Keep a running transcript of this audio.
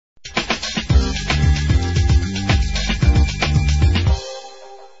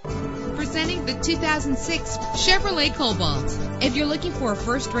2006 Chevrolet Cobalt. If you're looking for a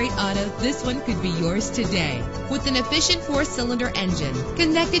first-rate auto, this one could be yours today. With an efficient 4-cylinder engine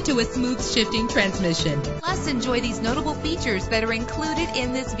connected to a smooth shifting transmission. Plus, enjoy these notable features that are included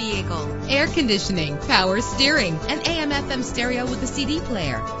in this vehicle: air conditioning, power steering, an AM/FM stereo with a CD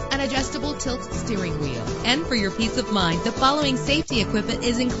player, an adjustable tilt steering wheel. And for your peace of mind, the following safety equipment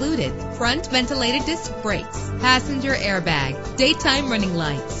is included: front ventilated disc brakes, passenger airbag, daytime running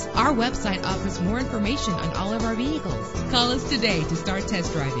lights. Our website offers more information on all of our vehicles. Call us today to start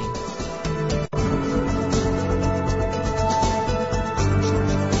test driving.